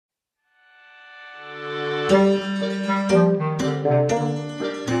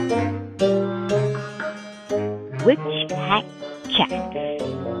Chats,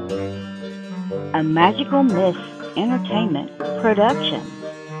 a Magical Mist Entertainment production,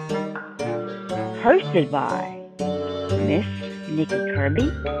 hosted by Miss Nikki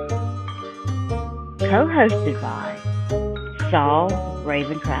Kirby, co-hosted by Saul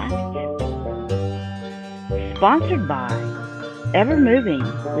Ravencraft, sponsored by Ever Moving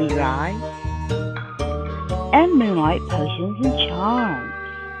We Rise, and Moonlight Potions and Charms.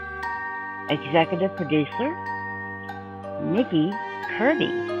 Executive producer, Nikki Kirby.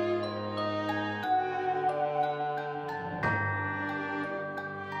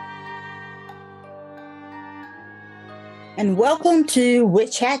 And welcome to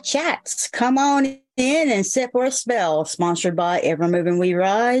Witch Hat Chats. Come on in and sit for a spell. Sponsored by Ever Moving We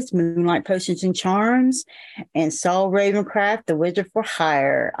Rise, Moonlight Potions and Charms, and Saul Ravencraft, the Wizard for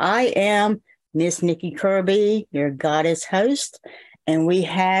Hire. I am Miss Nikki Kirby, your goddess host, and we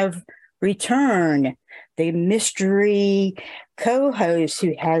have returned the mystery co-host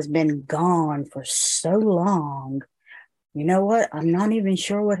who has been gone for so long. You know what? I'm not even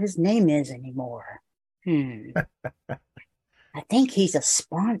sure what his name is anymore. I think he's a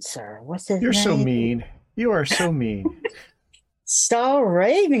sponsor. What's his name? You're so mean. You are so mean. Saul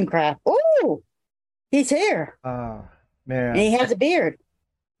Ravencraft. Oh, he's here. Man. And he has a beard.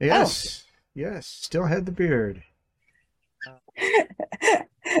 Yes. Yes. Still had the beard.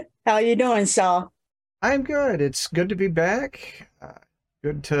 How you doing, Saul? I'm good. It's good to be back.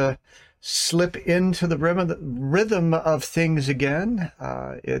 Good to slip into the rhythm of things again.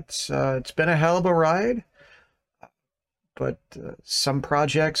 It's been a hell of a ride. But some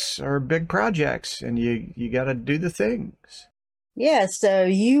projects are big projects, and you got to do the things. Yeah, so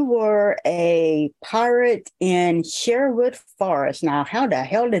you were a pirate in Sherwood Forest. Now, how the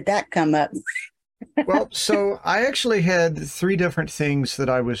hell did that come up? Well, so I actually had three different things that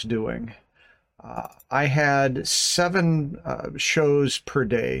I was doing. I had 7 shows per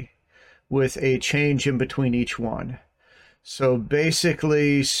day with a change in between each one. So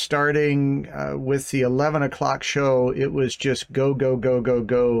basically, starting with the 11 o'clock show, it was just go, go, go, go,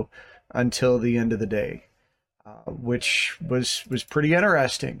 go until the end of the day, which was pretty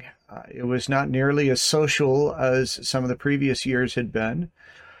interesting. It was not nearly as social as some of the previous years had been.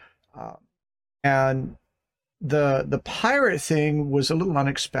 And the pirate thing was a little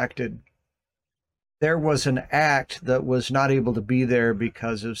unexpected. There was an act that was not able to be there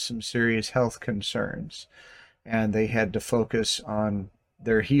because of some serious health concerns. And they had to focus on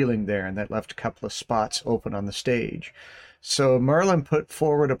their healing there, and that left a couple of spots open on the stage. So Merlin put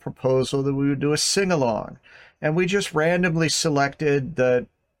forward a proposal that we would do a sing-along, and we just randomly selected that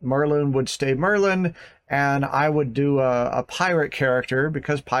Merlin would stay Merlin, and I would do a pirate character,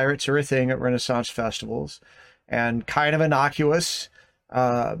 because pirates are a thing at Renaissance festivals, and kind of innocuous.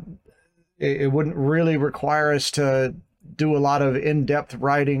 It wouldn't really require us to do a lot of in-depth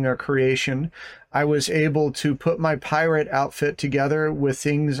writing or creation. I was able to put my pirate outfit together with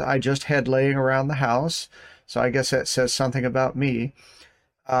things I just had laying around the house. So I guess that says something about me.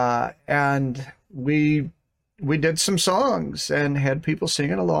 And we did some songs and had people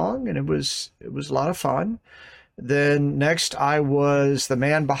singing along, and it was a lot of fun. Then next I was the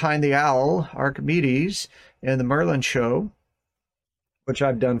man behind the owl, Archimedes, in the Merlin show, which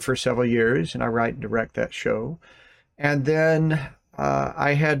I've done for several years, and I write and direct that show. And then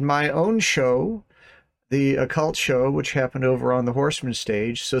I had my own show, the occult show, which happened over on the Horseman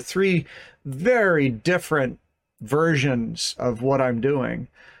stage. So 3 very different versions of what I'm doing.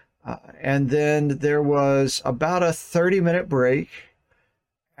 And then there was about a 30-minute break,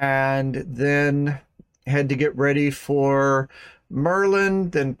 and then had to get ready for Merlin,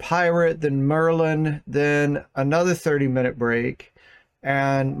 then Pirate, then Merlin, then another 30-minute break,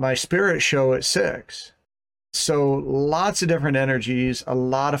 and my spirit show at 6. So lots of different energies, a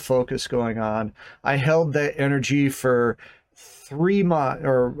lot of focus going on. I held that energy for 2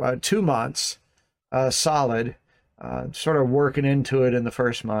 months solid, sort of working into it in the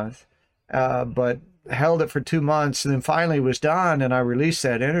first month, but held it for 2 months, and then finally was done, and I released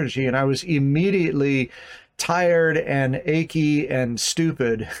that energy, and I was immediately tired and achy and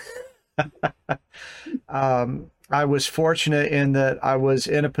stupid. I was fortunate in that I was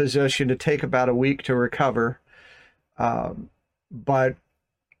in a position to take about a week to recover. But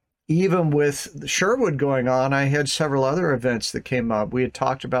even with Sherwood going on, I had several other events that came up. We had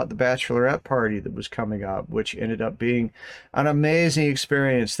talked about the bachelorette party that was coming up, which ended up being an amazing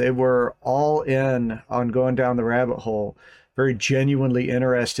experience. They were all in on going down the rabbit hole, very genuinely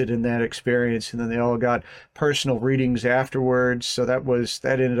interested in that experience. And then they all got personal readings afterwards. So that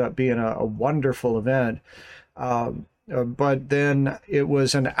ended up being a wonderful event. But then it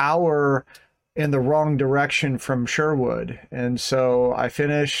was an hour in the wrong direction from Sherwood. And so I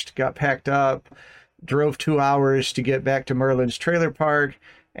finished, got packed up, drove 2 hours to get back to Merlin's trailer park,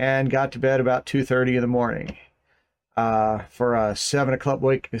 and got to bed about 2:30 in the morning for a 7 o'clock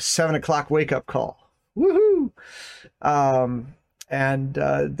wake up call. Woohoo! And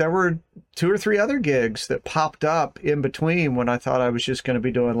there were 2 or 3 other gigs that popped up in between when I thought I was just going to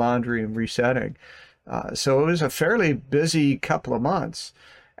be doing laundry and resetting. So it was a fairly busy couple of months.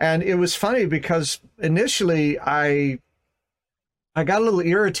 And it was funny because initially I got a little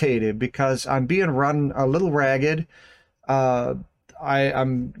irritated because I'm being run a little ragged.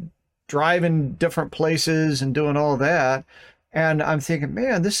 I'm driving different places and doing all that. And I'm thinking,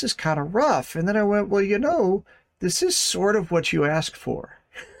 man, this is kind of rough. And then I went, well, this is sort of what you asked for.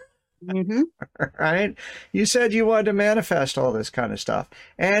 Mm-hmm. Right? You said you wanted to manifest all this kind of stuff,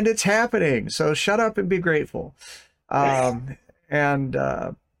 and it's happening. So shut up and be grateful. And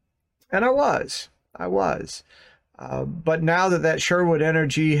I was. But now that Sherwood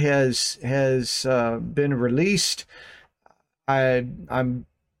energy has been released, I'm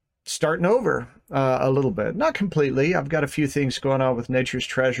starting over a little bit. Not completely. I've got a few things going on with Nature's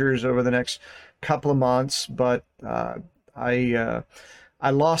Treasures over the next couple of months, but I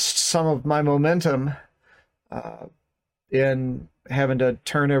lost some of my momentum in having to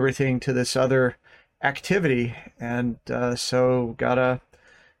turn everything to this other activity, and so gotta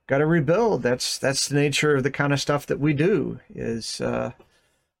rebuild. That's the nature of the kind of stuff that we do. Is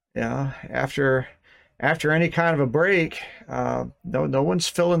after any kind of a break, no one's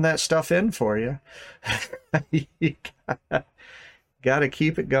filling that stuff in for you. You gotta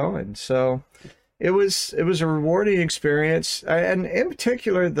keep it going. So it was a rewarding experience, and in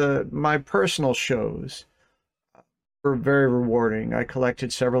particular my personal shows were very rewarding. I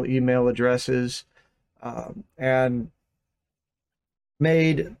collected several email addresses and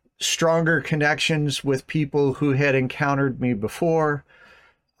made stronger connections with people who had encountered me before.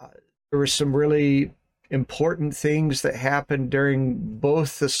 There were some really important things that happened during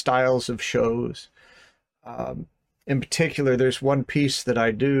both the styles of shows. In particular, there's one piece that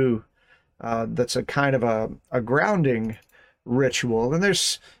I do that's a kind of a grounding ritual, and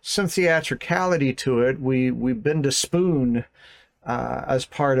there's some theatricality to it. We bend a spoon as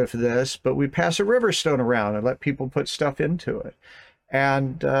part of this, but we pass a river stone around and let people put stuff into it.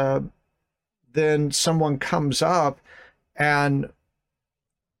 And then someone comes up and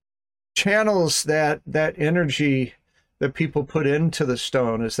channels that energy that people put into the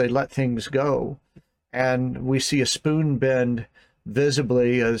stone as they let things go. And we see a spoon bend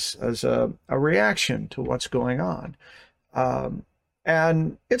visibly as a reaction to what's going on.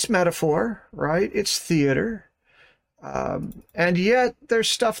 And it's metaphor, right? It's theater. And yet there's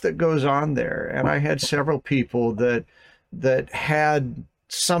stuff that goes on there. And I had several people that had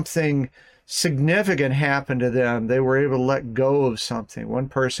something significant happen to them. They were able to let go of something. One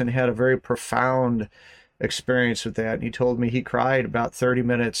person had a very profound experience with that. And he told me he cried about 30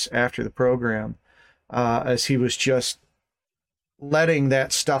 minutes after the program as he was just letting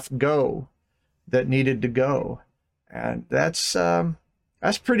that stuff go that needed to go. And that's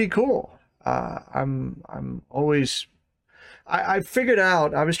pretty cool. I'm always, I figured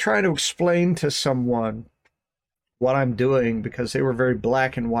out, I was trying to explain to someone what I'm doing because they were very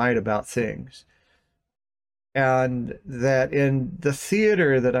black and white about things. And that in the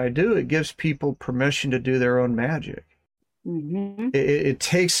theater that I do, it gives people permission to do their own magic. Mm-hmm. It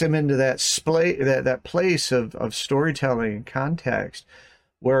takes them into that place of storytelling and context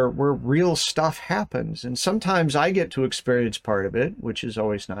where real stuff happens. And sometimes I get to experience part of it, which is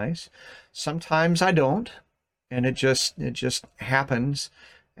always nice. Sometimes I don't, and it just happens,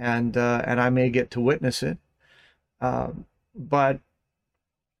 and I may get to witness it. But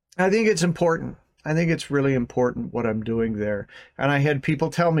I think it's important. I think it's really important what I'm doing there. And I had people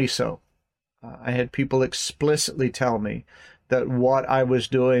tell me so. I had people explicitly tell me that what I was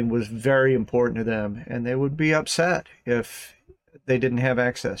doing was very important to them, and they would be upset if they didn't have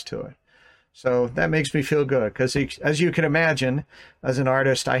access to it. So that makes me feel good, because as you can imagine, as an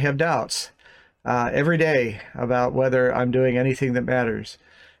artist, I have doubts every day about whether I'm doing anything that matters.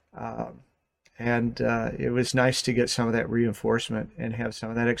 And it was nice to get some of that reinforcement and have some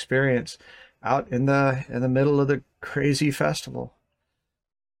of that experience out in the middle of the crazy festival.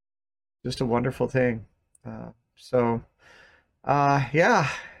 Just a wonderful thing. Yeah,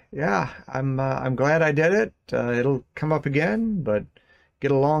 I'm glad I did it. It'll come up again, but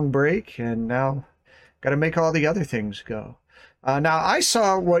get a long break, and now got to make all the other things go. Now I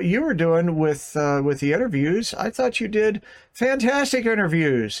saw what you were doing with the interviews. I thought you did fantastic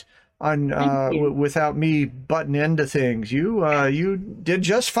interviews. on without me butting into things. You did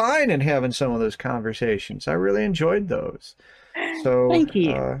just fine in having some of those conversations. I really enjoyed those. So Thank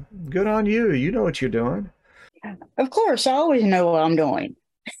you. Good on you. You know what you're doing. Of course, I always know what I'm doing.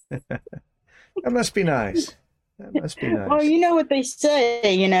 That must be nice. That must be nice. Well, you know what they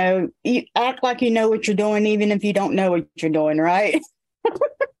say, you act like you know what you're doing, even if you don't know what you're doing, right?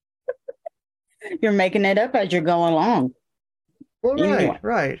 You're making it up as you're going along. Well,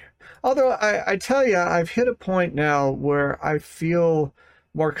 right. Although I tell you, I've hit a point now where I feel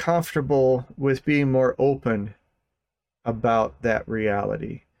more comfortable with being more open about that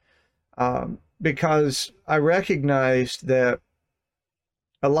reality. Because I recognized that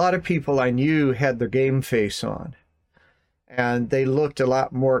a lot of people I knew had their game face on, and they looked a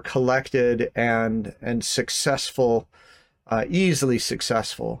lot more collected and successful, easily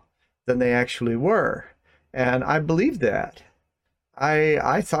successful than they actually were. And I believed that.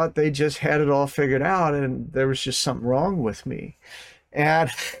 I thought they just had it all figured out and there was just something wrong with me.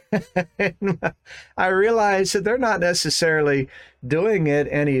 And I realized that they're not necessarily doing it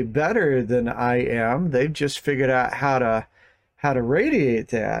any better than I am. They've just figured out how to radiate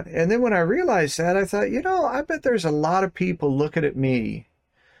that. And then when I realized that, I thought, I bet there's a lot of people looking at me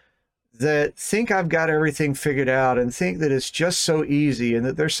that think I've got everything figured out and think that it's just so easy and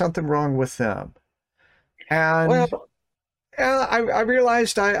that there's something wrong with them. And I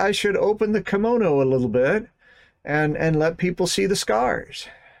realized I should open the kimono a little bit and let people see the scars.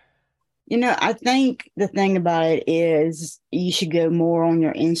 I think the thing about it is you should go more on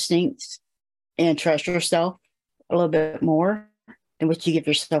your instincts and trust yourself a little bit more than what you give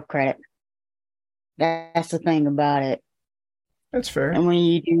yourself credit. That's the thing about it. That's fair. And when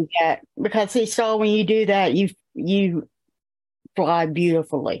you do that, because see, Saul, when you do that, you fly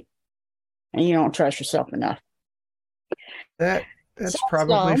beautifully, and you don't trust yourself enough. That's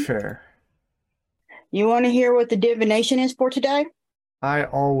probably fair. You want to hear what the divination is for today? I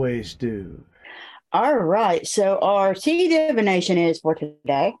always do. All right. So our tea divination is for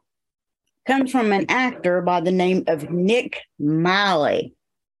today comes from an actor by the name of Nick Malley.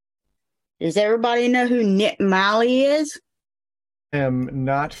 Does everybody know who Nick Malley is? I am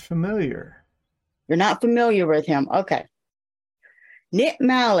not familiar. You're not familiar with him? Okay. Nick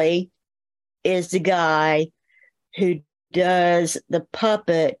Malley is the guy who does the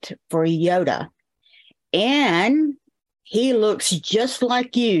puppet for Yoda. And he looks just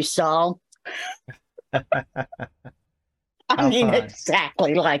like you, Saul. I mean,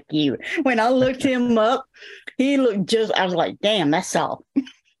 exactly like you. When I looked him up, he looked I was like, damn, that's Saul.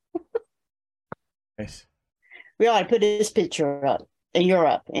 Nice. We ought to put his picture up in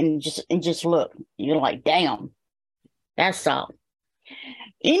Europe and just look. You're like, damn, that's Saul.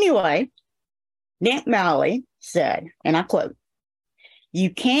 Anyway, Nick Malley said, and I quote, "You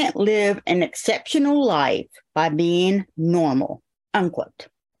can't live an exceptional life by being normal," unquote.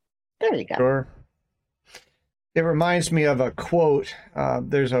 There you go. Sure. It reminds me of a quote.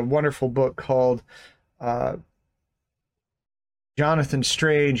 There's a wonderful book called Jonathan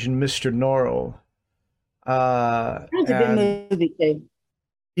Strange and Mr. Norrell. That's a good movie too.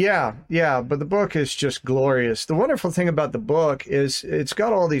 Yeah, but the book is just glorious. The wonderful thing about the book is it's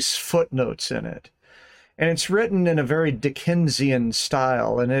got all these footnotes in it. And it's written in a very Dickensian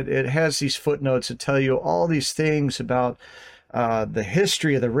style. And it has these footnotes that tell you all these things about the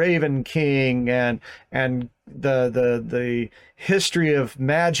history of the Raven King and the history of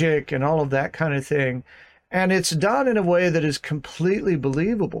magic and all of that kind of thing. And it's done in a way that is completely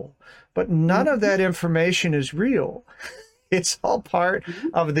believable. But none of that information is real. It's all part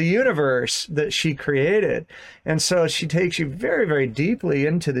of the universe that she created. And so she takes you very, very deeply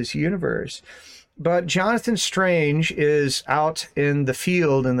into this universe. But Jonathan Strange is out in the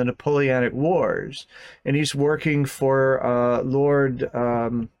field in the Napoleonic Wars, and he's working for Lord,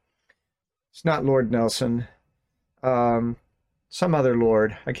 it's not Lord Nelson, some other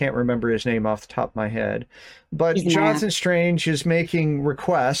lord. I can't remember his name off the top of my head. But Jonathan Strange is making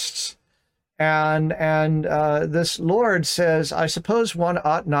requests, and this lord says, I suppose one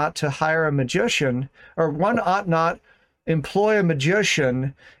ought not to hire a magician, or one ought not employ a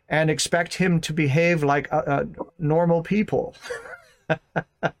magician and expect him to behave like normal people.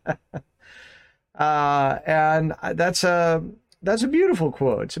 And that's a beautiful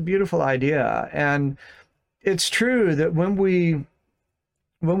quote. It's a beautiful idea. And it's true that when we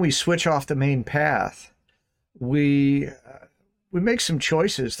switch off the main path, we make some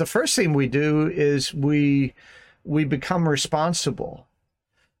choices. The first thing we do is we become responsible.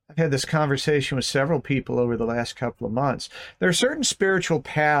 I've had this conversation with several people over the last couple of months. There are certain spiritual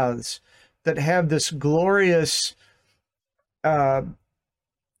paths that have this glorious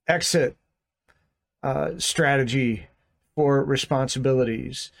exit strategy for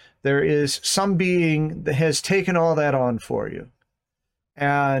responsibilities. There is some being that has taken all that on for you.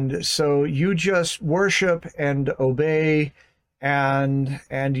 And so you just worship and obey, and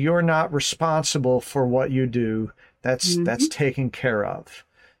you're not responsible for what you do. That's taken care of.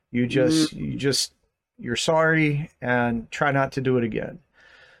 You're sorry and try not to do it again.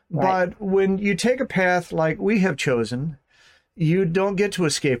 Right. But when you take a path like we have chosen, you don't get to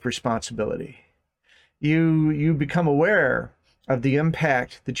escape responsibility. You become aware of the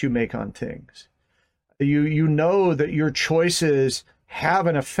impact that you make on things. You know that your choices have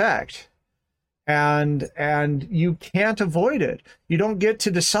an effect, and you can't avoid it. You don't get to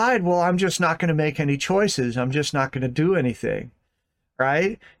decide, well, I'm just not going to make any choices. I'm just not going to do anything,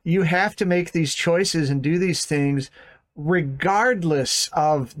 right? You have to make these choices and do these things regardless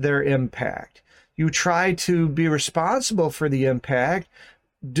of their impact. You try to be responsible for the impact,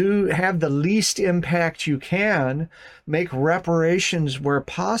 have the least impact you can, make reparations where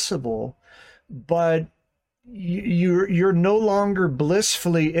possible, but you're no longer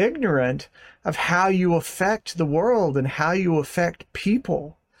blissfully ignorant of how you affect the world and how you affect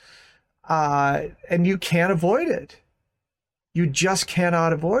people. And you can't avoid it. You just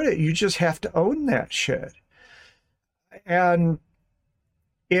cannot avoid it. You just have to own that shit. And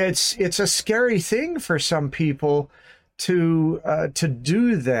it's a scary thing for some people to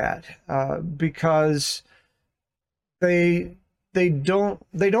do that, because they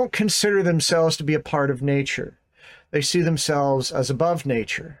don't consider themselves to be a part of nature. They see themselves as above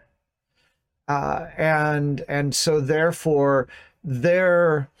nature, and so therefore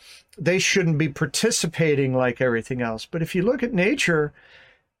they shouldn't be participating like everything else. But if you look at nature,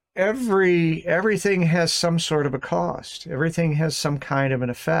 everything has some sort of a cost. Everything has some kind of an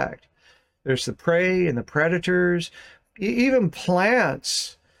effect. There's the prey and the predators. Even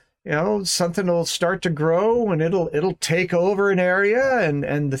plants, something will start to grow and it'll take over an area,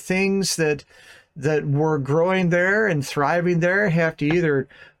 and the things that were growing there and thriving there have to either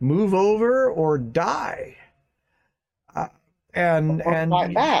move over or die. And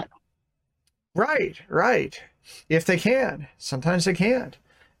like that. Right. If they can. Sometimes they can't.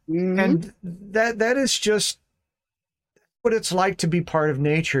 And that is just what it's like to be part of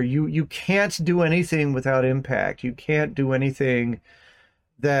nature. You can't do anything without impact. You can't do anything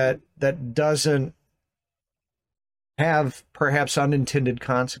that doesn't have perhaps unintended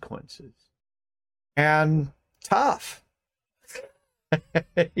consequences. And tough.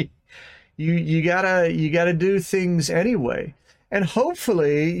 you gotta do things anyway. And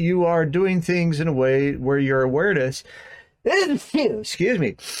hopefully you are doing things in a way where your awareness excuse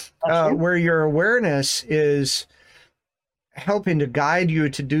me, where your awareness is helping to guide you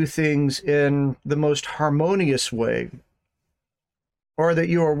to do things in the most harmonious way, or that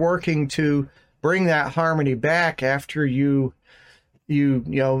you are working to bring that harmony back after you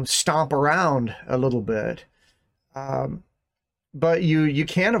stomp around a little bit. But you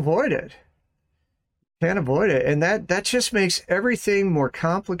can't avoid it. Can't avoid it. And that just makes everything more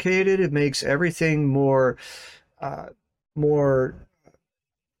complicated. It makes everything more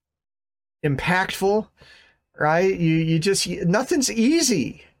impactful, right? You just, nothing's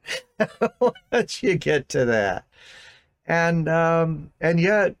easy once you get to that. And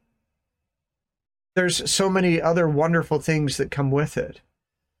yet there's so many other wonderful things that come with it,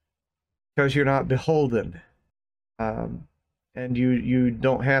 because you're not beholden. And you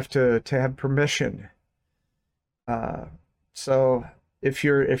don't have to have permission. So if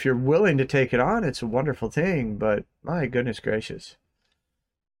you're willing to take it on, it's a wonderful thing. But my goodness gracious,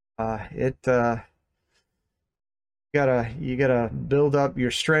 you gotta build up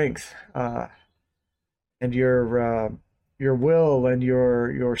your strength, and your will and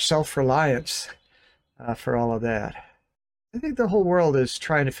your self-reliance, for all of that. I think the whole world is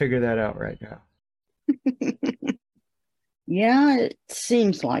trying to figure that out right now. Yeah, it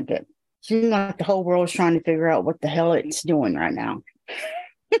seems like it. Seems like the whole world's trying to figure out what the hell it's doing right now.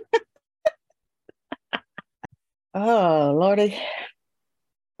 Oh, Lordy.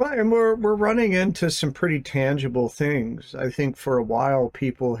 Well, and we're running into some pretty tangible things. I think for a while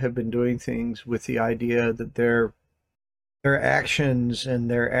people have been doing things with the idea that their actions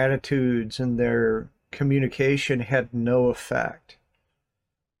and their attitudes and their communication had no effect.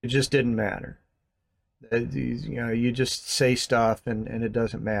 It just didn't matter. You just say stuff and it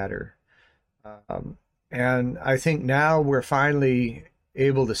doesn't matter. And I think now we're finally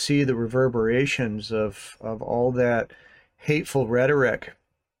able to see the reverberations of all that hateful rhetoric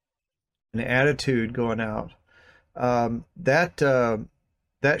and attitude going out. That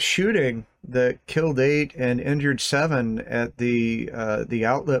that shooting that killed 8 and injured 7 at the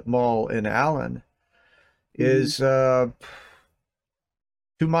outlet mall in Allen is 2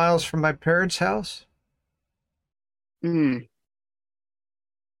 miles from my parents' house. Mm.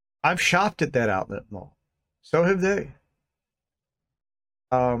 I've shopped at that outlet mall. So have they.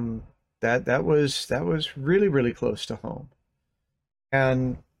 That was really, really close to home.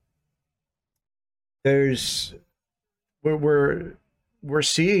 And there's we're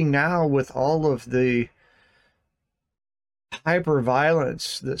seeing now with all of the hyper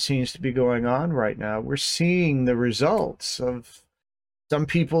violence that seems to be going on right now, we're seeing the results of some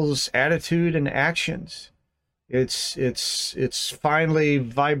people's attitude and actions. It's finally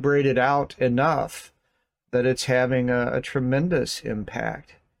vibrated out enough that it's having a tremendous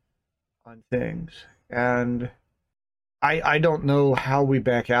impact on things. And I don't know how we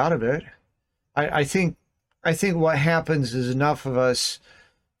back out of it. I think what happens is enough of us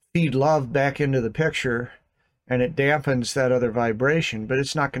feed love back into the picture, and it dampens that other vibration, but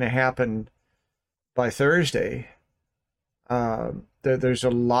it's not going to happen by Thursday. There's a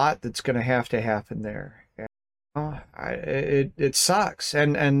lot that's going to happen there. It sucks,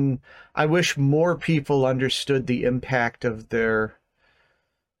 and I wish more people understood the impact of their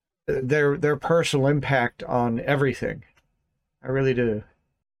personal impact on everything. I really do.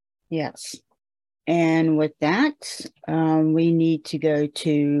 Yes. And with that, we need to go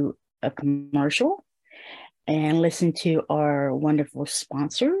to a commercial and listen to our wonderful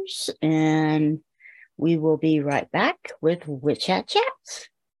sponsors, and we will be right back with Witch Hat Chats.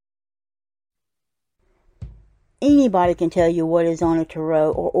 Anybody can tell you what is on a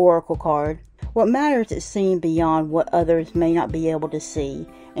tarot or oracle card. What matters is seeing beyond what others may not be able to see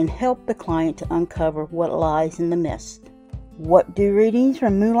and help the client to uncover what lies in the mist. What do readings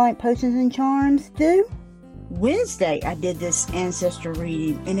from Moonlight Potions and Charms do? Wednesday, I did this ancestor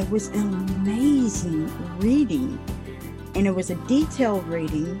reading, and it was an amazing reading. And it was a detailed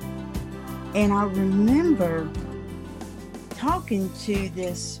reading. And I remember talking to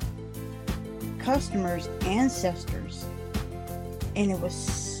this customer's ancestors, and it was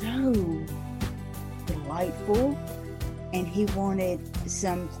so delightful. And he wanted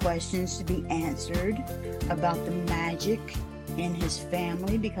some questions to be answered about the magic in his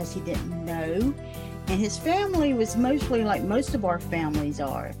family because he didn't know. And his family was mostly like most of our families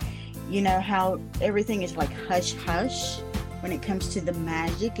are. You know how everything is like hush hush when it comes to the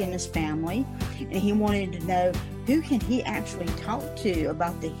magic in his family. And he wanted to know who can he actually talk to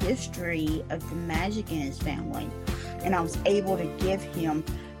about the history of the magic in his family. And I was able to give him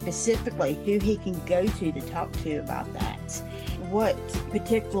specifically who he can go to talk to about that. What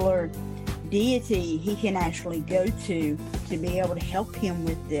particular deity he can actually go to be able to help him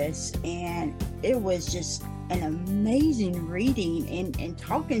with this. And it was just an amazing reading, and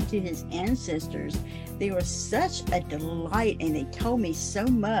talking to his ancestors. They were such a delight, and they told me so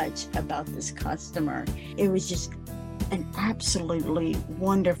much about this customer. It was just an absolutely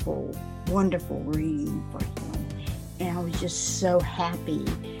wonderful, wonderful reading for him. And I was just so happy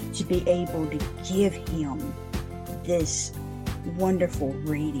to be able to give him this wonderful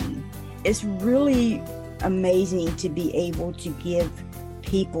reading. It's really amazing to be able to give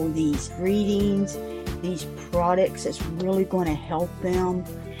people these readings, these products that's really going to help them,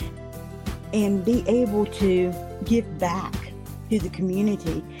 and be able to give back to the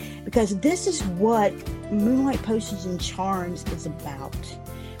community, because this is what Moonlight Potions and Charms is about.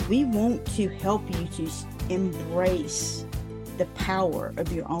 We want to help you to embrace the power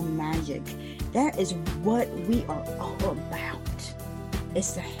of your own magic. That is what we are all about.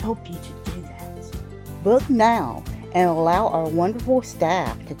 It's to help you to do that. Book now and allow our wonderful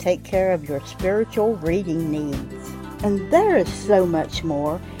staff to take care of your spiritual reading needs. And there is so much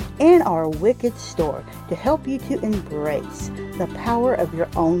more in our Wicked store to help you to embrace the power of your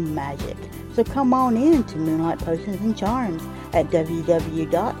own magic. So come on in to Moonlight Potions and Charms at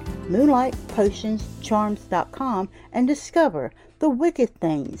www.moonlightpotionscharms.com and discover the wicked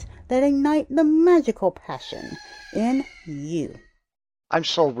things that ignite the magical passion in you. I'm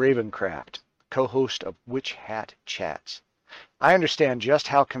Saul Ravencraft, co-host of Witch Hat Chats. I understand just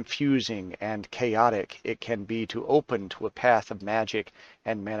how confusing and chaotic it can be to open to a path of magic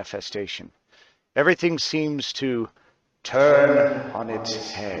and manifestation. Everything seems to turn on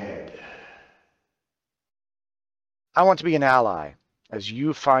its head. I want to be an ally as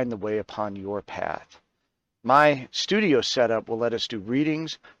you find the way upon your path. My studio setup will let us do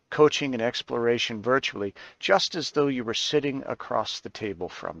readings, coaching, and exploration virtually, just as though you were sitting across the table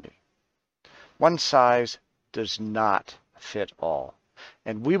from me. One size does not fit all,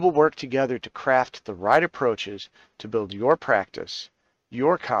 and we will work together to craft the right approaches to build your practice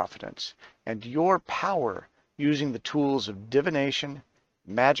your confidence, and your power using the tools of divination,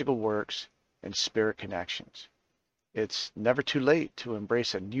 magical works, and spirit connections. It's never too late to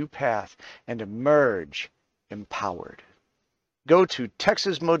embrace a new path and emerge empowered. Go to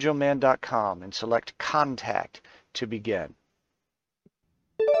TexasMojoMan.com and select Contact to begin.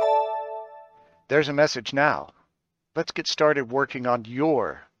 There's a message now. Let's get started working on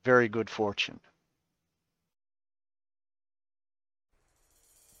your very good fortune.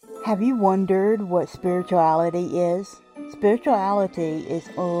 Have you wondered what spirituality is? Spirituality is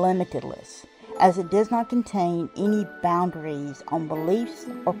limitless, as it does not contain any boundaries on beliefs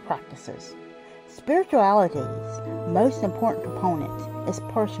or practices. Spirituality's most important component is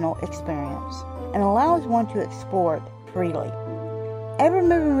personal experience and allows one to explore it freely. Every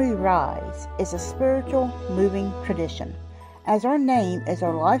Moving We Rise is a spiritual moving tradition, as our name is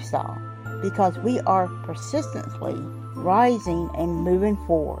our lifestyle, because we are persistently rising and moving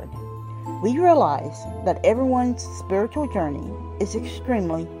forward. We realize that everyone's spiritual journey is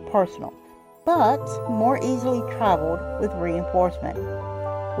extremely personal, but more easily traveled with reinforcement.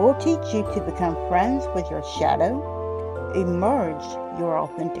 We'll teach you to become friends with your shadow, emerge your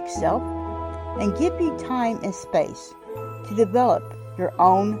authentic self, and give you time and space to develop your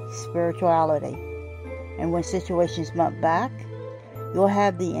own spirituality. And when situations bump back, you'll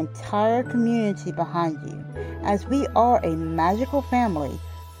have the entire community behind you, as we are a magical family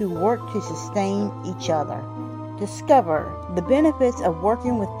who work to sustain each other. Discover the benefits of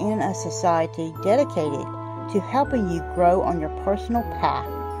working within a society dedicated to helping you grow on your personal path.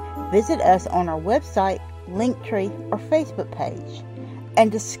 Visit us on our website, Linktree, or Facebook page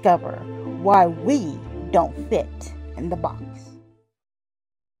and discover why we don't fit in the box.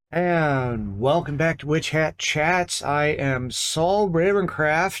 And welcome back to Witch Hat Chats. I am Saul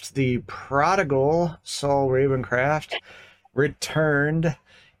Ravencraft, the prodigal Saul Ravencraft, returned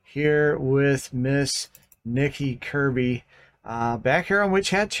here with Miss Nikki Kirby, back here on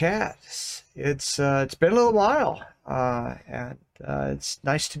Witch Hat Chats. It's been a little while, and it's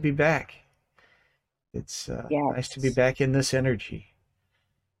nice to be back. It's nice to be back in this energy.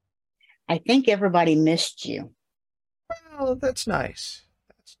 I think everybody missed you. Well, that's nice.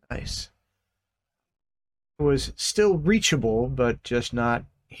 Nice. It was still reachable, but just not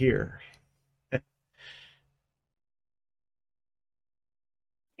here.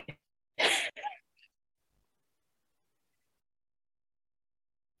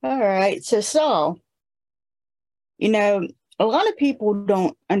 All right. So, Saul, a lot of people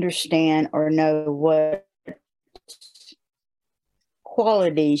don't understand or know what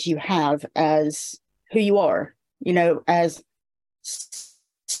qualities you have as who you are, as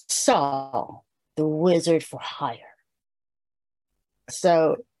Saul, the wizard for hire.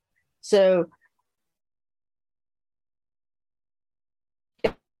 So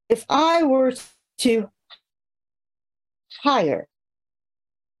if I were to hire,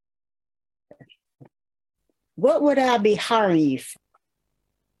 what would I be hiring you for?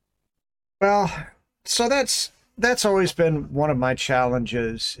 Well, so that's always been one of my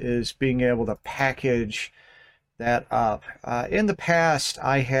challenges, is being able to package that up. In the past,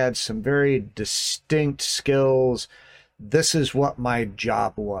 I had some very distinct skills. This is what my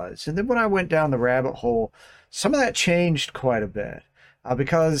job was. And then when I went down the rabbit hole, some of that changed quite a bit,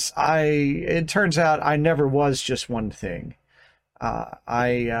 because it turns out I never was just one thing. None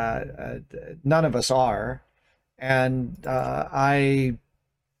of us are. And I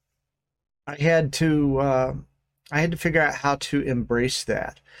had to figure out how to embrace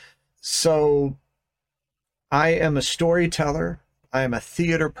that. So I am a storyteller. I am a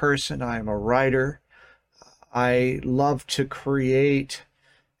theater person. I am a writer. I love to create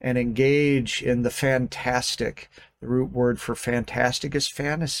and engage in the fantastic. The root word for fantastic is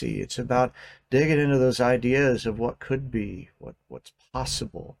fantasy. It's about digging into those ideas of what could be, what's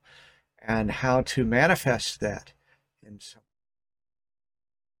possible, and how to manifest that in some.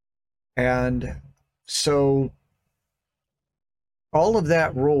 And so all of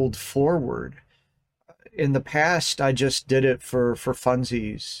that rolled forward. In the past, I just did it for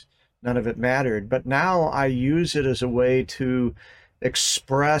funsies. None of it mattered. But now I use it as a way to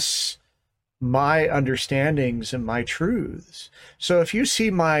express my understandings and my truths. So if you see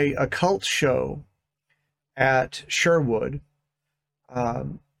my occult show at Sherwood,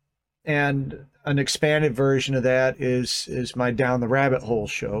 and an expanded version of that is my Down the Rabbit Hole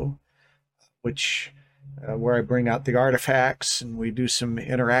show, which where I bring out the artifacts and we do some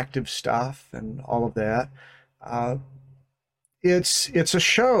interactive stuff and all of that. It's a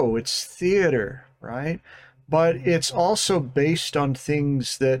show, it's theater, right? But it's also based on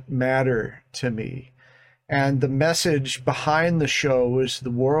things that matter to me. And the message behind the show is the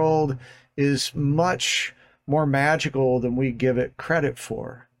world is much more magical than we give it credit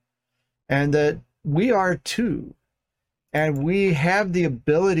for. And that we are too. And we have the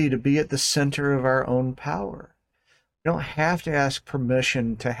ability to be at the center of our own power. We don't have to ask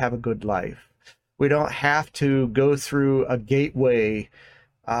permission to have a good life. We don't have to go through a gateway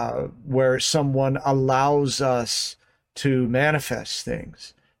where someone allows us to manifest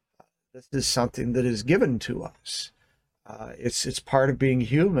things. This is something that is given to us. It's part of being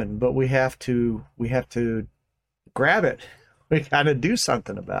human, but we have to grab it. We got to do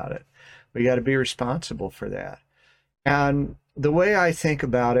something about it. We got to be responsible for that. And the way I think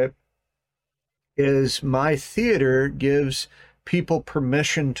about it is my theater gives people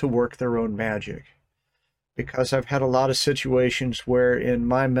permission to work their own magic. Because I've had a lot of situations where in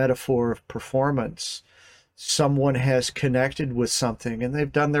my metaphor of performance, someone has connected with something and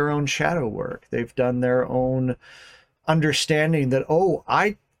they've done their own shadow work. They've done their own understanding that, oh,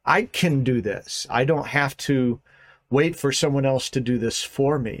 I can do this. I don't have to wait for someone else to do this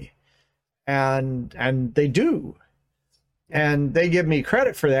for me. And they do. And they give me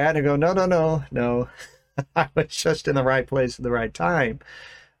credit for that. And I go, no. I was just in the right place at the right time.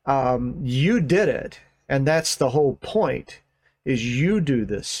 You did it. And that's the whole point, is you do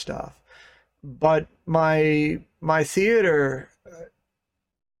this stuff. But my theater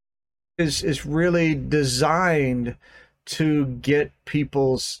is really designed to get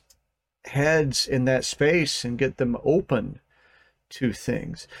people's heads in that space and get them open to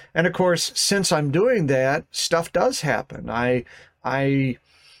things. And of course, since I'm doing that, stuff does happen. I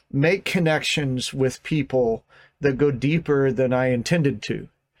make connections with people that go deeper than I intended to.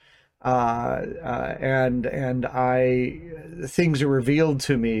 And things are revealed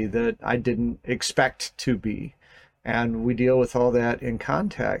to me that I didn't expect to be, and we deal with all that in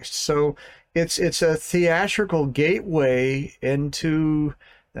context. So it's a theatrical gateway into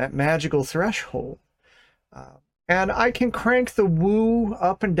that magical threshold. And I can crank the woo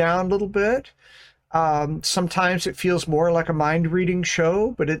up and down a little bit. Sometimes it feels more like a mind reading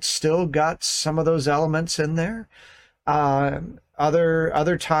show, but it's still got some of those elements in there.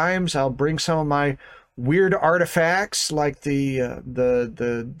 Other times I'll bring some of my weird artifacts like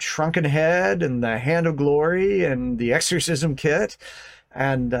the shrunken head and the hand of glory and the exorcism kit,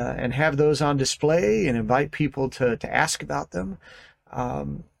 and have those on display and invite people to ask about them.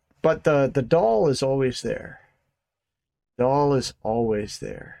 But the doll is always there. Doll is always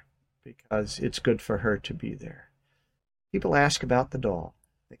there because it's good for her to be there. People ask about the doll.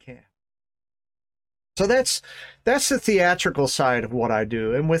 They can't. So that's the theatrical side of what I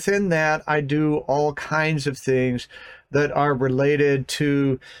do. And within that, I do all kinds of things that are related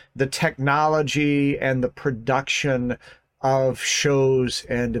to the technology and the production of shows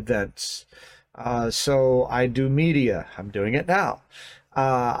and events. So I do media. I'm doing it now.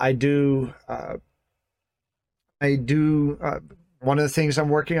 I do one of the things I'm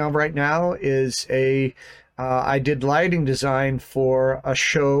working on right now is I did lighting design for a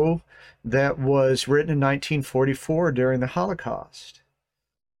show that was written in 1944 during the Holocaust,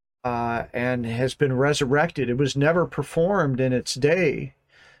 and has been resurrected. It was never performed in its day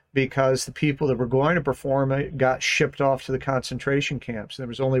because the people that were going to perform it got shipped off to the concentration camps. There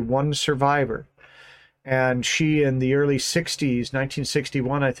was only one survivor, and she, in the early 60s,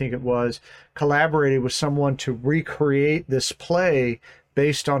 1961 I think it was, collaborated with someone to recreate this play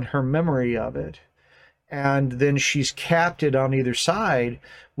based on her memory of it. And then she's capped it on either side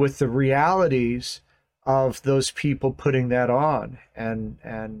with the realities of those people putting that on,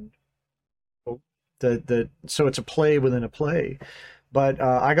 and so it's a play within a play. But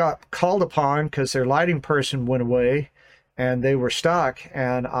I got called upon because their lighting person went away and they were stuck,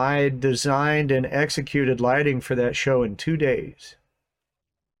 and I designed and executed lighting for that show in 2 days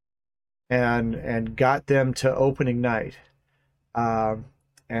and got them to opening night. So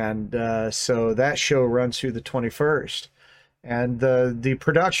that show runs through the 21st. And the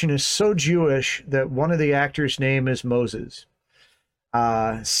production is so Jewish that one of the actors' name is Moses.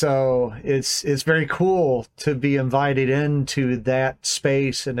 So it's very cool to be invited into that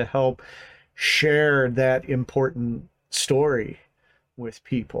space and to help share that important story with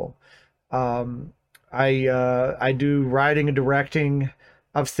people. I do writing and directing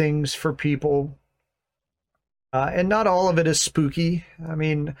of things for people. And not all of it is spooky. I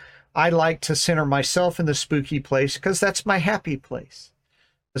mean, I like to center myself in the spooky place because that's my happy place,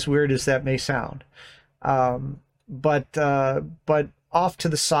 as weird as that may sound. But off to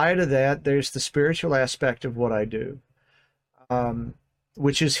the side of that, there's the spiritual aspect of what I do,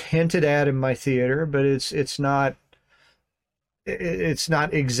 which is hinted at in my theater, but it's not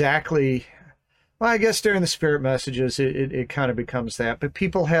exactly Well, I guess during the spirit messages, it kind of becomes that. But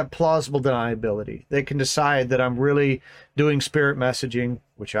people have plausible deniability. They can decide that I'm really doing spirit messaging,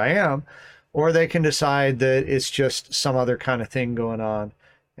 which I am, or they can decide that it's just some other kind of thing going on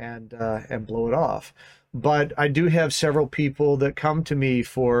and blow it off. But I do have several people that come to me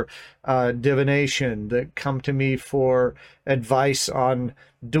for divination, that come to me for advice on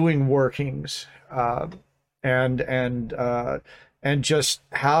doing workings, and just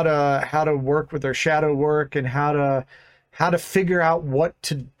how to work with their shadow work, and how to figure out what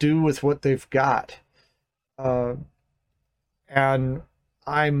to do with what they've got. And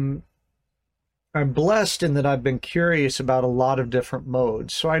I'm blessed in that I've been curious about a lot of different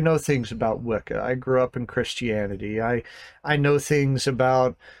modes. So I know things about Wicca. I grew up in Christianity. I know things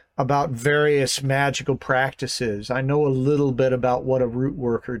about various magical practices. I know a little bit about what a root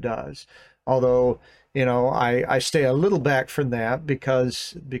worker does. Although, I stay a little back from that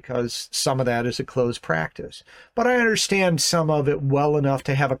because some of that is a closed practice. But I understand some of it well enough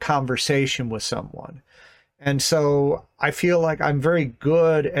to have a conversation with someone. And so I feel like I'm very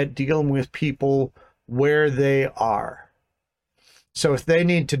good at dealing with people where they are. So if they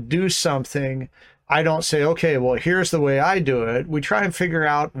need to do something, I don't say, okay, well, here's the way I do it. We try and figure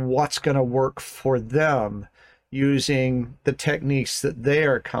out what's going to work for them using the techniques that they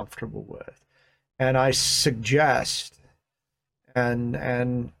are comfortable with. And I suggest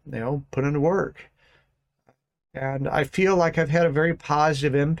and put into work. And I feel like I've had a very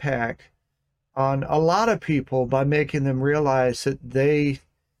positive impact on a lot of people by making them realize that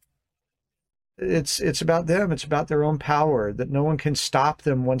it's about them. It's about their own power, that no one can stop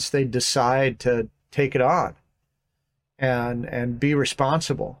them once they decide to take it on and be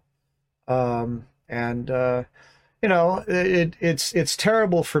responsible. It's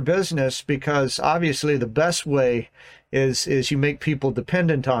terrible for business, because obviously the best way is you make people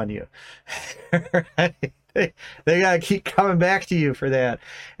dependent on you. Right? They got to keep coming back to you for that.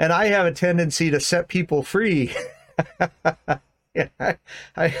 And I have a tendency to set people free.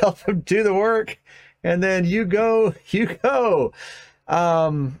 I help them do the work, and then you go.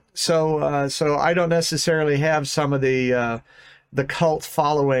 So I don't necessarily have some of the cult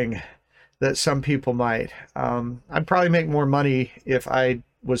following that some people might. I'd probably make more money if I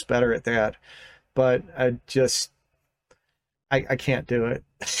was better at that, but I can't do it.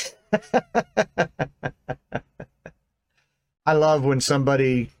 I love when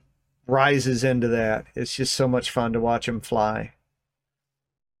somebody rises into that. It's just so much fun to watch them fly.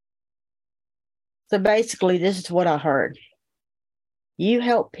 So basically, this is what I heard. You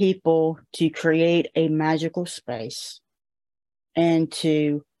help people to create a magical space and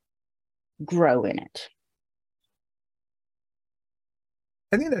to grow in it.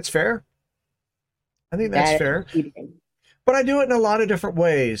 I think that's fair. That's fair. But I do it in a lot of different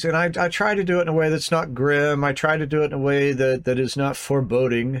ways, and I try to do it in a way that's not grim. I try to do it in a way that is not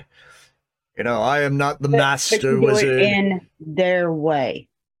foreboding. I am not the master wizard. It in their way.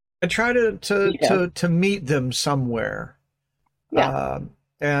 I try to meet them somewhere. Yeah.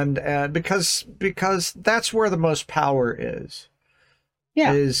 And because that's where the most power is.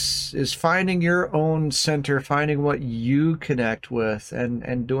 Yeah. Is finding your own center, finding what you connect with,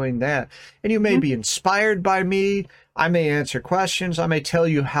 and doing that. And you may be inspired by me. I may answer questions. I may tell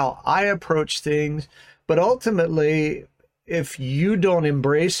you how I approach things. But ultimately, if you don't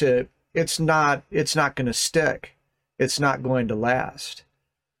embrace it, it's not going to stick. It's not going to last.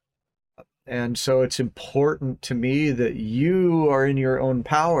 And so it's important to me that you are in your own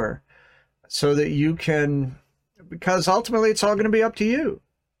power, so that you can, because ultimately it's all going to be up to you.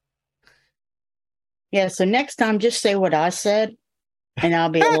 Yeah, so next time just say what I said, and I'll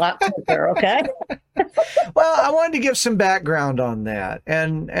be a lot quicker, okay? Well, I wanted to give some background on that.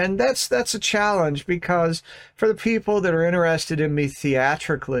 And that's a challenge, because for the people that are interested in me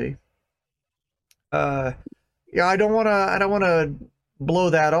theatrically, I don't want to blow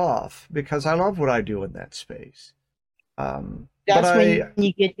that off, because I love what I do in that space. That's when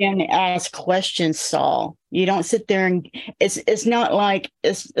you get them to ask questions, Saul. You don't sit there and it's not like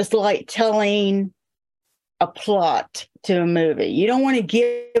it's like telling a plot to a movie. You don't want to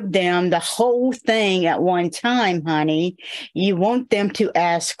give them the whole thing at one time, honey. You want them to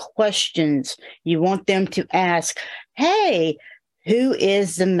ask questions. You want them to ask, hey, who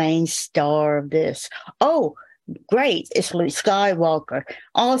is the main star of this? Oh, great. It's Luke Skywalker.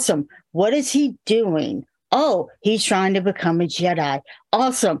 Awesome. What is he doing? Oh, he's trying to become a Jedi.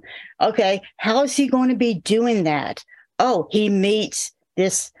 Awesome. Okay. How is he going to be doing that? Oh, he meets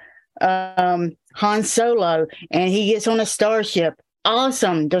this Han Solo and he gets on a starship.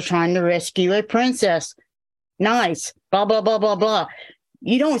 Awesome. They're trying to rescue a princess. Nice. Blah, blah, blah, blah, blah.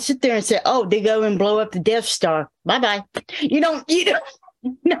 You don't sit there and say, "Oh, they go and blow up the Death Star. Bye bye." You don't. You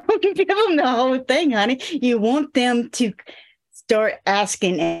don't give them the whole thing, honey. You want them to start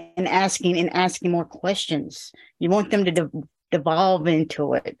asking and asking and asking more questions. You want them to devolve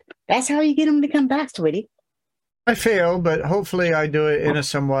into it. That's how you get them to come back, sweetie. I fail, but hopefully I do it in a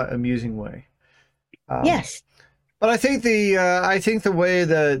somewhat amusing way. Yes. But I think the way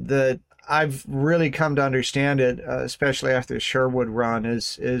that I've really come to understand it, especially after the Sherwood run,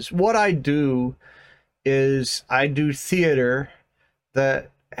 is what I do is I do theater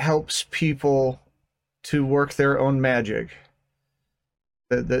that helps people to work their own magic.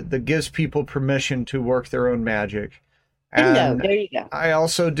 That gives people permission to work their own magic. And there you go. I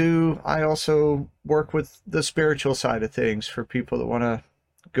also work with the spiritual side of things for people that want to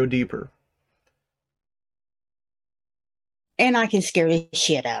go deeper. And I can scare the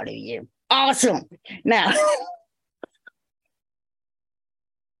shit out of you. Awesome. Now,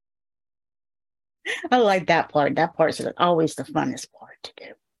 I like that part. That part's always the funnest part to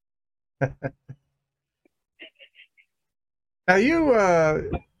do.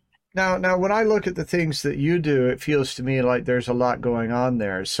 Now when I look at the things that you do, it feels to me like there's a lot going on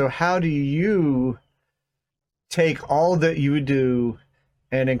there. So how do you take all that you do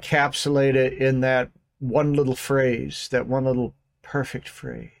and encapsulate it in that one little phrase, that one little perfect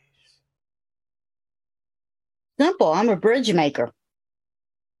phrase? Simple. I'm a bridge maker.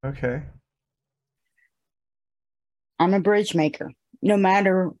 Okay. I'm a bridge maker. No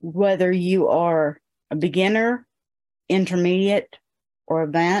matter whether you are a beginner, intermediate, or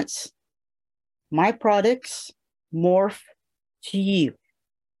advanced, my products morph to you.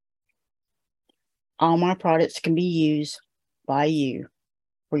 All my products can be used by you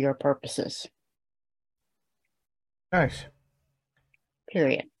for your purposes. Nice.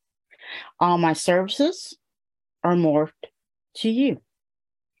 Period. All my services are morphed to you.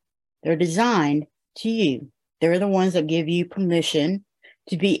 They're designed to you. They're the ones that give you permission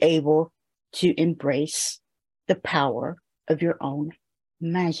to be able to embrace the power of your own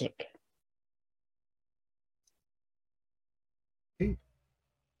magic.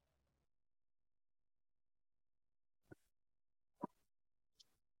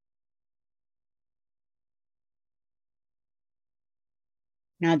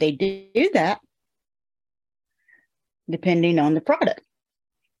 Now, they do that depending on the product.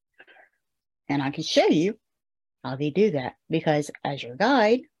 And I can show you how they do that because as your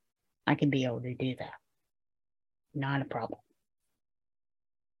guide, I can be able to do that. Not a problem.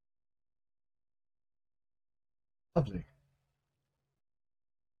 Lovely.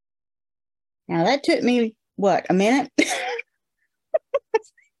 Now, that took me, what, a minute?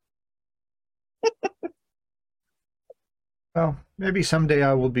 Well, maybe someday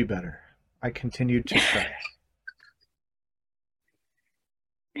I will be better. I continue to try.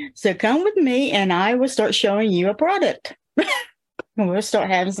 So come with me and I will start showing you a product. And we'll start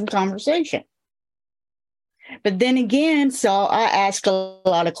having some conversation. But then again, Saul, I ask a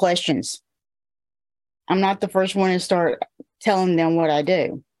lot of questions. I'm not the first one to start telling them what I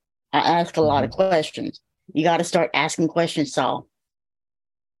do. I ask a lot of questions. You got to start asking questions, Saul.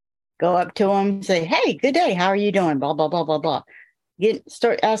 Go up to them, say, "Hey, good day. How are you doing?" Blah, blah, blah, blah, blah.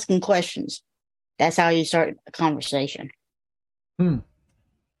 Start asking questions. That's how you start a conversation. Tell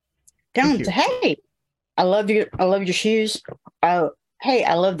them, "Hey, I love your shoes. Oh, hey,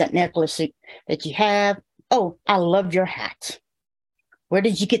 I love that necklace that you have. Oh, I love your hat. Where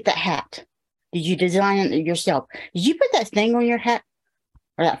did you get that hat? Did you design it yourself? Did you put that thing on your hat?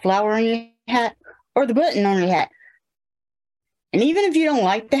 Or that flower on your hat? Or the button on your hat?" And even if you don't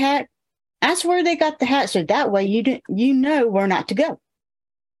like the hat, ask where they got the hat, so that way you know where not to go.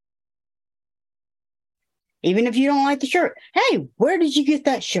 Even if you don't like the shirt, "Hey, where did you get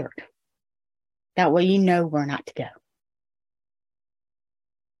that shirt?" That way you know where not to go.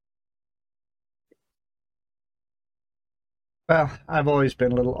 Well, I've always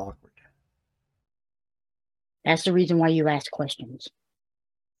been a little awkward. That's the reason why you ask questions.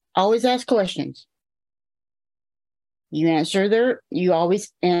 Always ask questions. You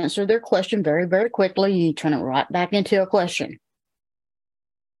always answer their question very, very quickly. You turn it right back into a question.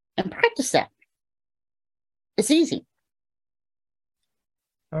 And practice that. It's easy.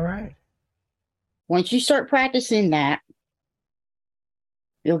 All right. Once you start practicing that,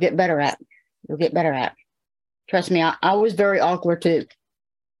 you'll get better at it. You'll get better at it. Trust me, I was very awkward too.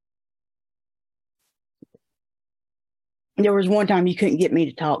 There was one time you couldn't get me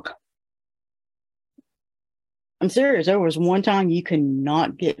to talk. I'm serious. There was one time you could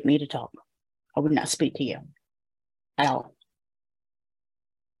not get me to talk. I would not speak to you at all.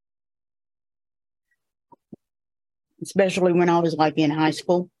 especially when I was like in high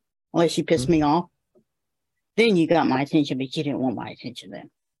school, unless you pissed me off. Then you got my attention, but you didn't want my attention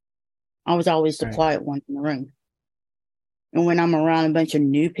then. I was always the Right. quiet one in the room. And when I'm around a bunch of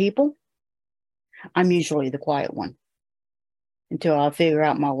new people, I'm usually the quiet one until I figure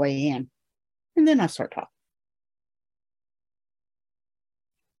out my way in. And then I start talking.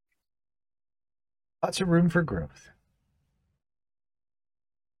 Lots of room for growth.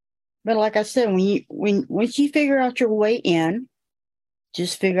 But like I said, once you figure out your way in,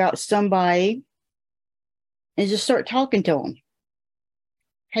 just figure out somebody and just start talking to them.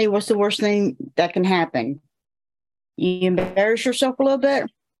 Hey, what's the worst thing that can happen? You embarrass yourself a little bit?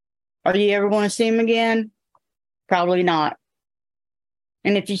 Are you ever going to see them again? Probably not.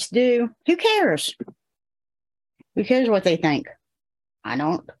 And if you do, who cares? Who cares what they think? I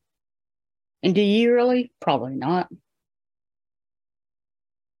don't. And do you really? Probably not.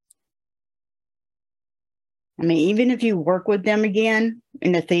 I mean, even if you work with them again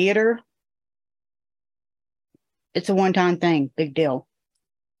in the theater, it's a one-time thing. Big deal.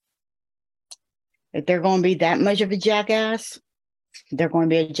 If they're going to be that much of a jackass, they're going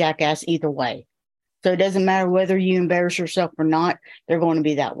to be a jackass either way. So it doesn't matter whether you embarrass yourself or not, they're going to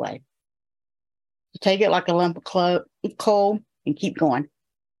be that way. So take it like a lump of coal and keep going.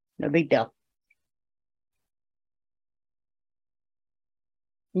 No big deal.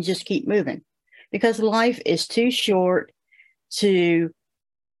 You just keep moving. Because life is too short to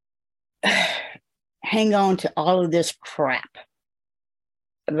hang on to all of this crap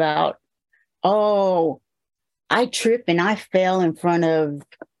about, oh, I tripped and I fell in front of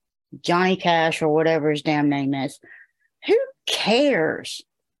Johnny Cash or whatever his damn name is. Who cares?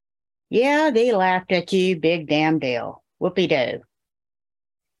 Yeah, they laughed at you, big damn deal. Whoopie-doo.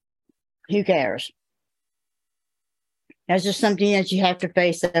 Who cares? That's just something that you have to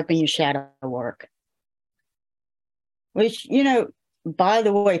face up in your shadow work. Which, by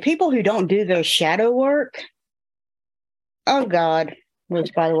the way, people who don't do their shadow work, oh God,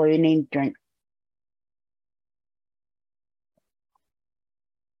 which, by the way, you need to drink.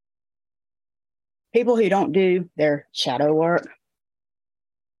 People who don't do their shadow work,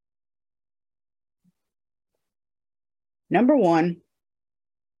 number one,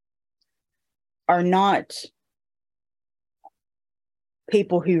 are not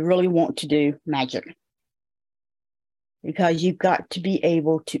people who really want to do magic. Because you've got to be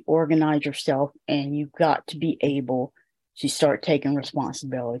able to organize yourself and you've got to be able to start taking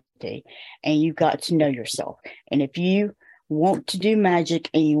responsibility and you've got to know yourself. And if you want to do magic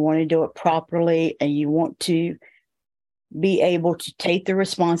and you want to do it properly and you want to be able to take the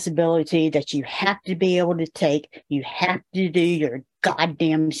responsibility that you have to be able to take, you have to do your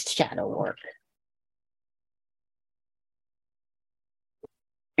goddamn shadow work.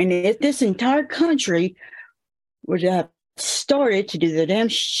 And if this entire country were to have started to do the damn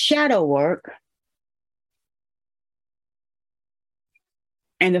shadow work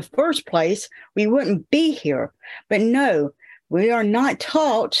in the first place, we wouldn't be here. But no, we are not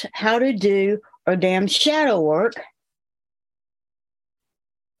taught how to do our damn shadow work.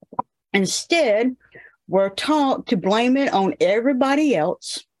 Instead, we're taught to blame it on everybody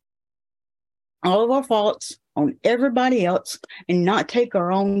else, all of our faults on everybody else, and not take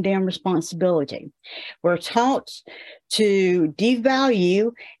our own damn responsibility. We're taught to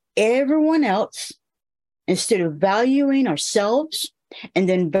devalue everyone else instead of valuing ourselves and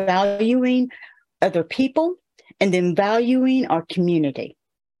then valuing other people and then valuing our community.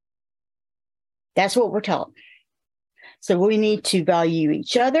 That's what we're taught. So we need to value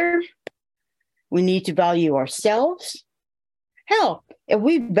each other. We need to value ourselves. Hell, if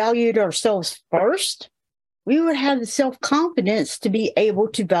we valued ourselves first, we would have the self-confidence to be able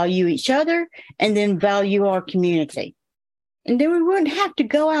to value each other and then value our community. And then we wouldn't have to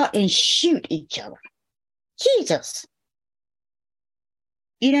go out and shoot each other. Jesus.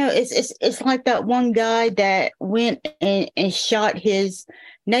 It's like that one guy that went and shot his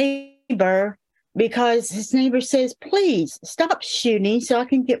neighbor because his neighbor says, please stop shooting so I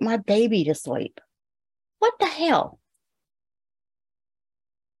can get my baby to sleep. What the hell?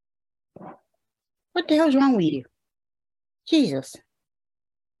 What the hell's wrong with you? Jesus.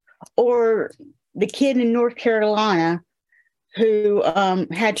 Or the kid in North Carolina who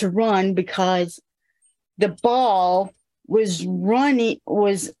had to run because the ball was rolling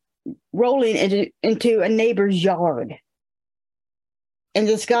into a neighbor's yard. And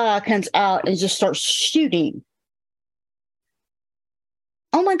this guy comes out and just starts shooting.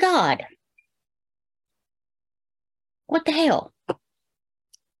 Oh my God. What the hell?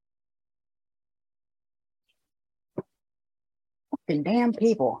 Fucking damn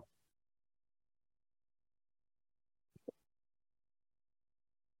people.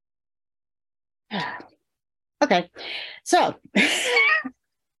 Okay, so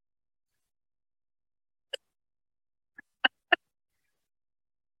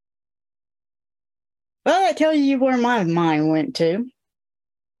well, that tells you where my mind went to.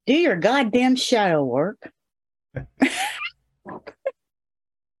 Do your goddamn shadow work.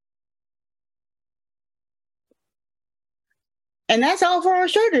 And that's all for our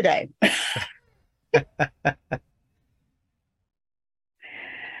show today.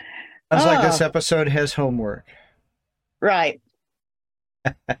 Sounds like this episode has homework. Right.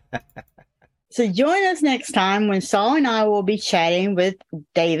 So join us next time when Saul and I will be chatting with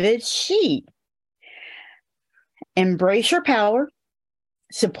David Sheet. Embrace your power,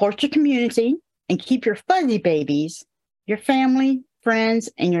 support your community, and keep your fuzzy babies, your family, friends,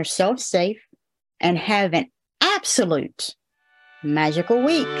 and yourself safe, and have an absolute magical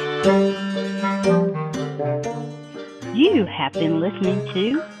week. You have been listening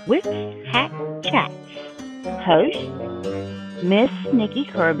to Witch Hat Chats. Host, Miss Nikki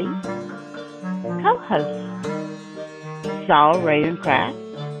Kirby. Co-host, Saul Returns.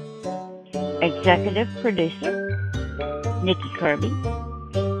 Executive producer, Nikki Kirby.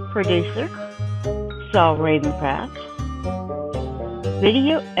 Producer, Saul Ravencraft.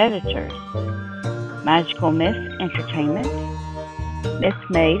 Video editors, Magical Miss Entertainment. Miss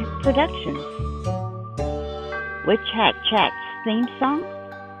Maid Productions. Witch Hat Chats theme song,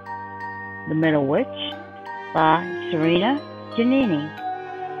 The Middle Witch by Serena Giannini.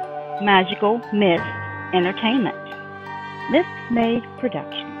 Magical Miss Entertainment. Miss Maid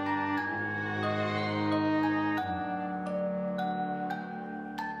Productions.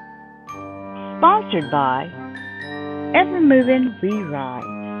 Sponsored by Ever Moving We Ride,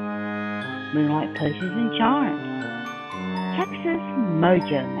 Moonlight Potions and Charms, Texas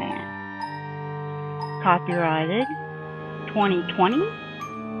Mojo Man. Copyrighted 2020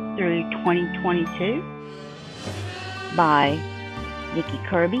 through 2022 by Nikki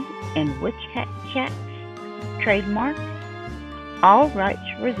Kirby and Witch Hat Chats. Trademark. All rights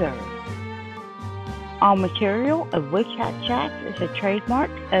reserved. All material of Witch Hat Chats is a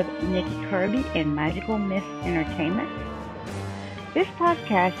trademark of Nikki Kirby and Magical Miss Entertainment. This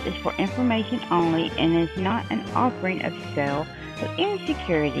podcast is for information only and is not an offering of sale of any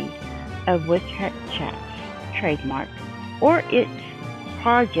securities of Witch Hat Chats trademark or its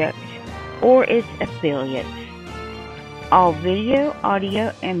projects or its affiliates. All video,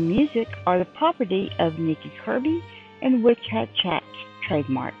 audio, and music are the property of Nikki Kirby and Witch Hat Chats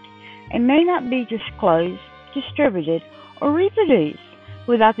trademark and may not be disclosed, distributed, or reproduced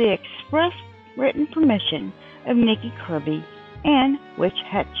without the express written permission of Nikki Kirby and Witch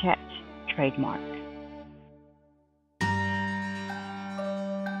Hat Chats trademark.